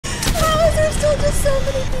just so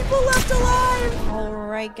many people left alive. All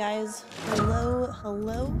right, guys. Hello,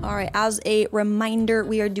 hello. All right, as a reminder,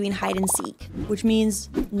 we are doing hide and seek, which means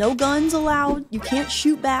no guns allowed. You can't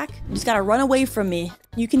shoot back. You just gotta run away from me.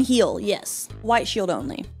 You can heal, yes. White shield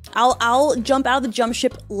only. I'll jump out of the jump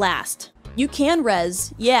ship last. You can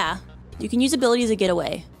res, yeah. You can use abilities to get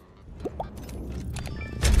away.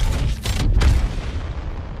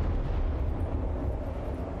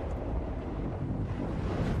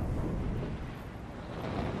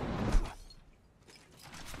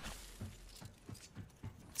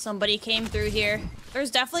 Somebody came through here. There's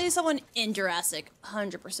definitely someone in Jurassic,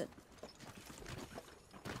 100%.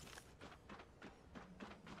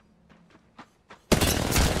 The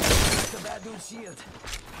bad dude's shield.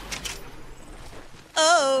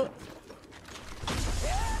 Oh.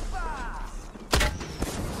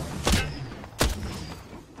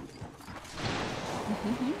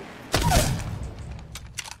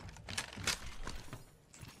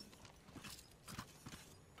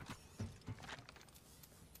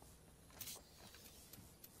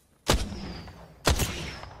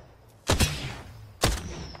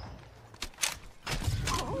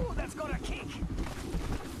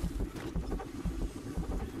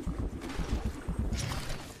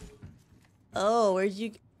 Oh,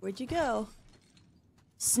 where'd you go?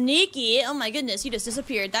 Sneaky! Oh my goodness, you just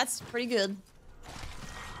disappeared. That's pretty good.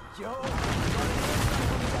 Yo.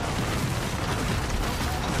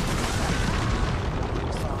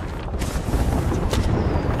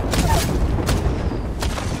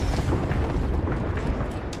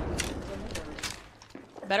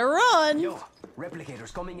 Better run! Yo,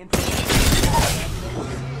 replicators coming in.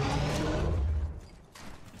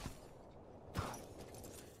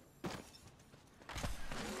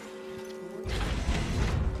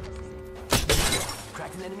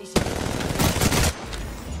 Cracked an enemy shield.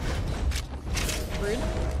 Rude.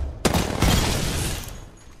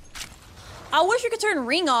 I wish you could turn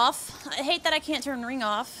ring off. I hate that I can't turn ring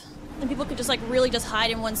off. And people could just like really just hide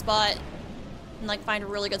in one spot and like find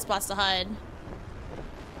really good spots to hide.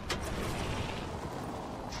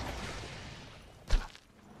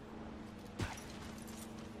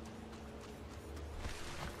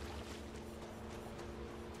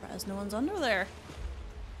 Surprised no one's under there.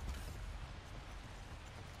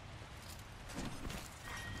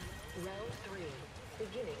 Round 3,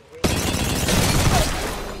 beginning ring.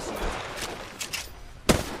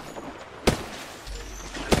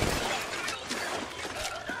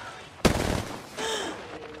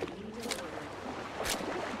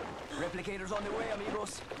 Replicators on the way,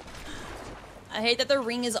 amigos. I hate that the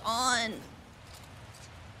ring is on.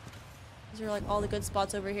 These are like all the good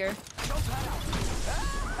spots over here.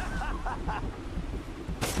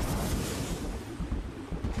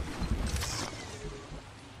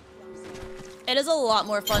 It is a lot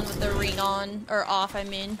more fun with the ring on, or off, I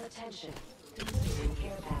mean. Attention.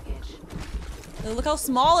 Care package. Look how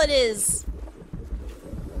small it is.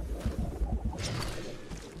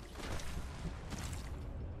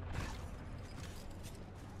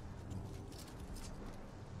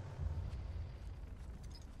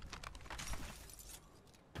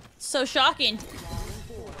 So shocking.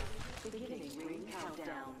 Beginning ring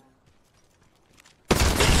countdown.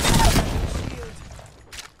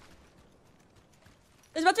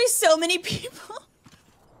 There's about to be so many people.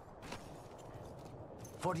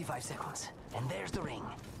 45 seconds, and there's the ring.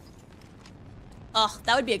 Oh,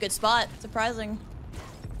 that would be a good spot. Surprising.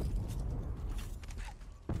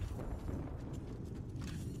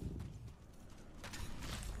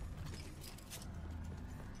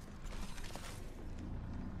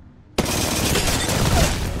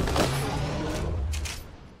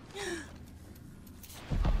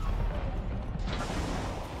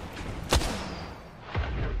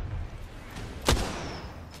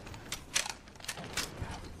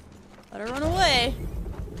 Let her run away.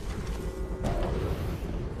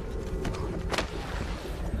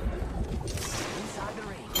 Inside the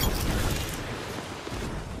ring.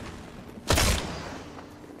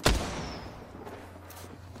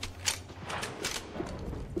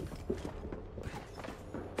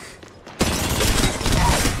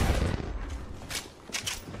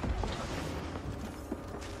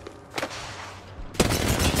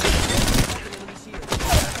 Enemy shield.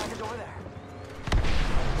 Outside the door there.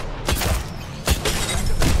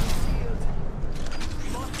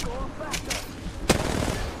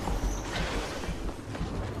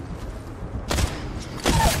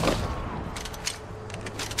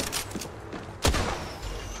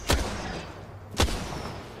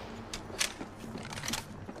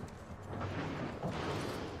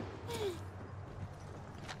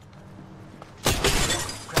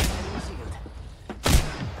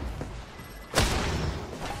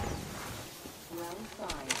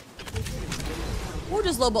 Or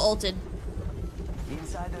just Loba ulted.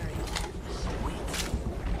 Inside the ring. Sweet.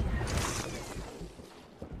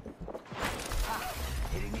 Ah,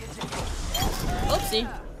 hitting the ejector. Oopsie.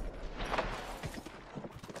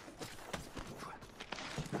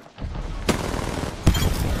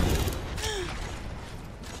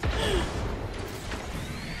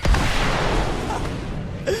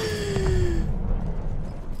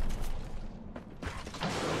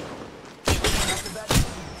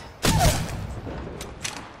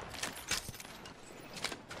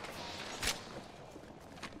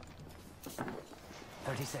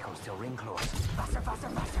 Seconds till ring close. Faster, faster,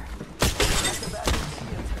 faster. That's the bad shield.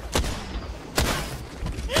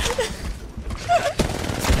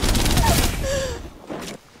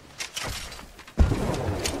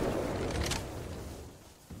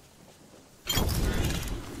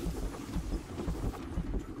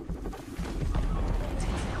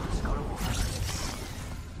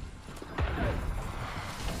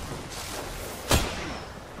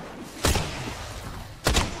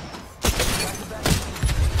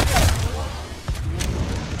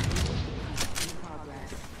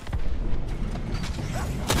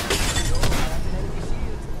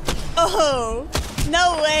 Oh,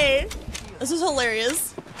 no way. This is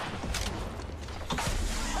hilarious.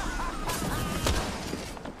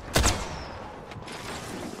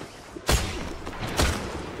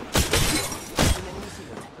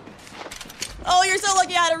 Oh, you're so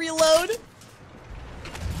lucky I had to reload.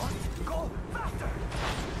 Go faster.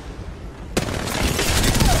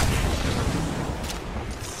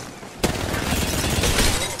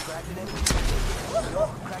 Cracked an enemy shield.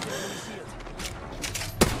 Cracked an enemy shield.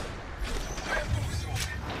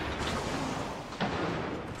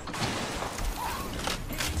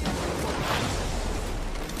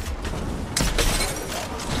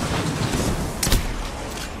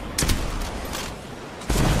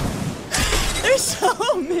 There's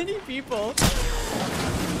so many people.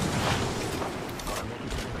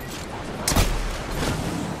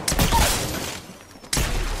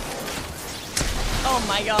 Oh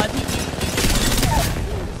my god.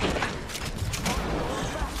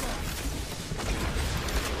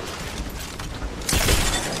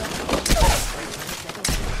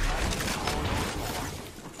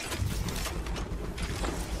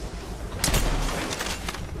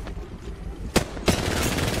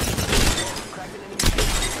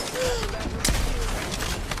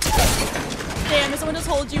 Damn, did someone just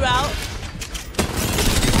hold you out?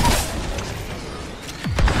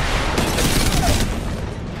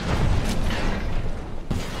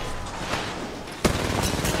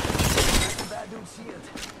 Bad dude shield.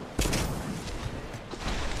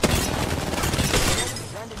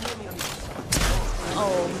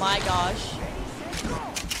 Oh my gosh.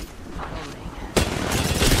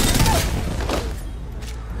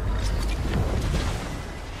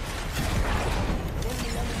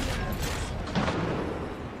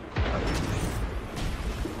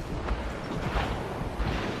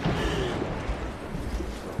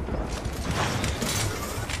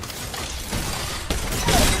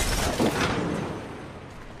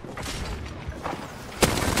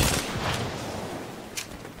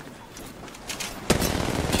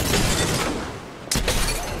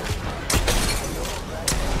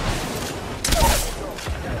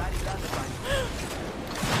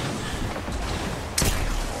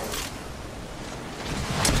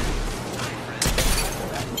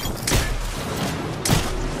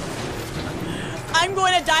 I'm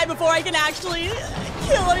going to die before I can actually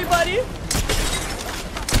kill anybody.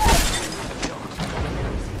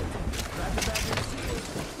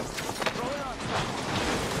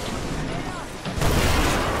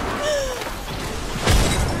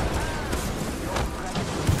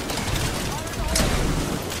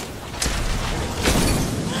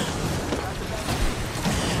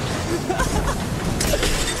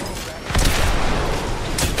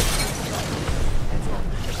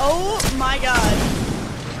 Oh my god.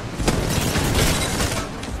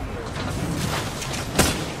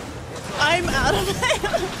 I'm out of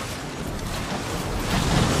ammo.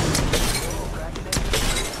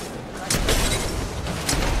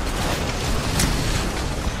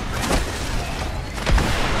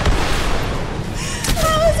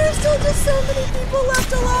 How is there still just so many people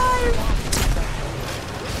left alive?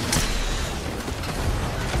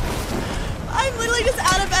 I'm literally just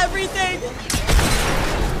out of everything.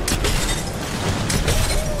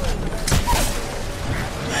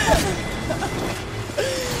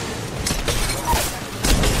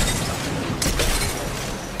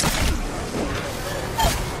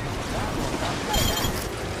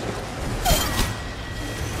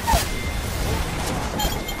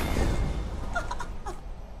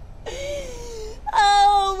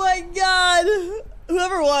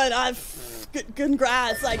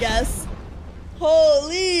 congrats, I guess.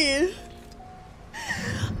 Holy.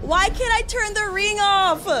 Why can't I turn the ring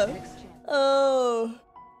off? Oh.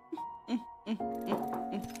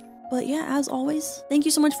 But yeah, as always, thank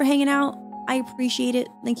you so much for hanging out. I appreciate it.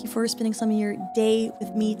 Thank you for spending some of your day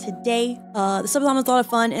with me today. The subathon was a lot of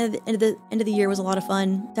fun, and the end of the year was a lot of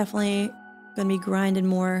fun. Definitely gonna be grinding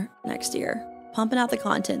more next year. Pumping out the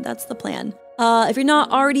content, that's the plan. If you're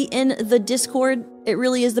not already in the Discord, it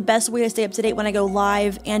really is the best way to stay up to date when I go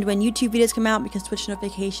live and when YouTube videos come out, because Twitch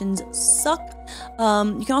notifications suck.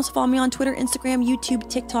 You can also follow me on Twitter, Instagram, YouTube,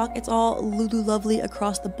 TikTok. It's all LuluLuvely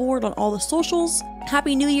across the board on all the socials.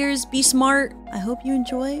 Happy New Year's, be smart. I hope you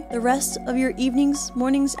enjoy the rest of your evenings,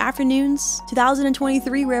 mornings, afternoons,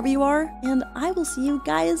 2023, wherever you are. And I will see you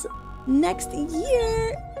guys next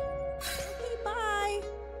year.